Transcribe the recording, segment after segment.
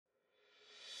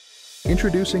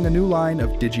Introducing a new line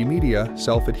of DIGIMEDIA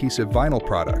self-adhesive vinyl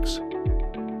products.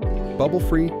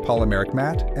 Bubble-free polymeric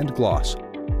matte and gloss,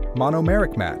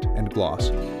 monomeric matte and gloss,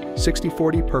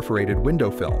 60/40 perforated window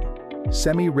film,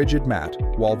 semi-rigid matte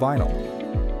wall vinyl.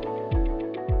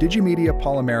 DIGIMEDIA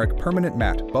polymeric permanent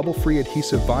matte bubble-free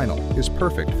adhesive vinyl is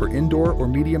perfect for indoor or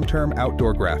medium-term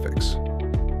outdoor graphics.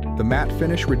 The matte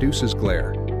finish reduces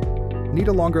glare. Need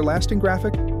a longer-lasting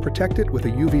graphic? Protect it with a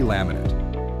UV laminate.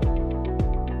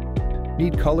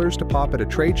 Need colors to pop at a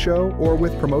trade show or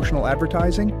with promotional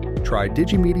advertising? Try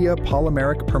DIGIMEDIA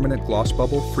polymeric permanent gloss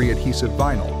bubble-free adhesive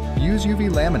vinyl. Use UV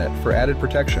laminate for added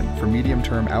protection for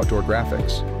medium-term outdoor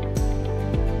graphics.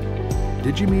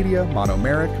 DIGIMEDIA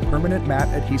monomeric permanent matte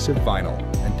adhesive vinyl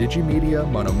and DIGIMEDIA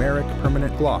monomeric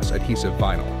permanent gloss adhesive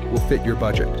vinyl will fit your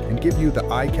budget and give you the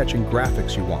eye-catching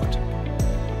graphics you want.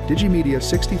 DIGIMEDIA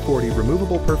 60/40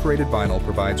 removable perforated vinyl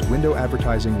provides window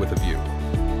advertising with a view.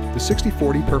 The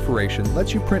 60/40 perforation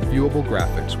lets you print viewable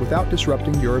graphics without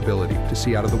disrupting your ability to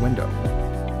see out of the window.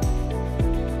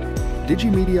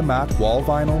 DIGIMEDIA matte wall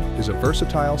vinyl is a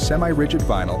versatile semi-rigid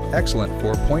vinyl excellent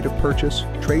for point-of-purchase,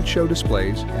 trade show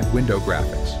displays, and window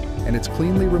graphics, and it's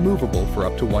cleanly removable for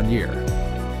up to 1 year.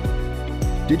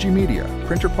 DIGIMEDIA,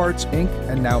 printer parts, ink,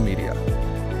 and now media.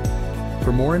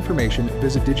 For more information,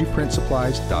 visit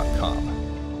DigiPrintSupplies.com.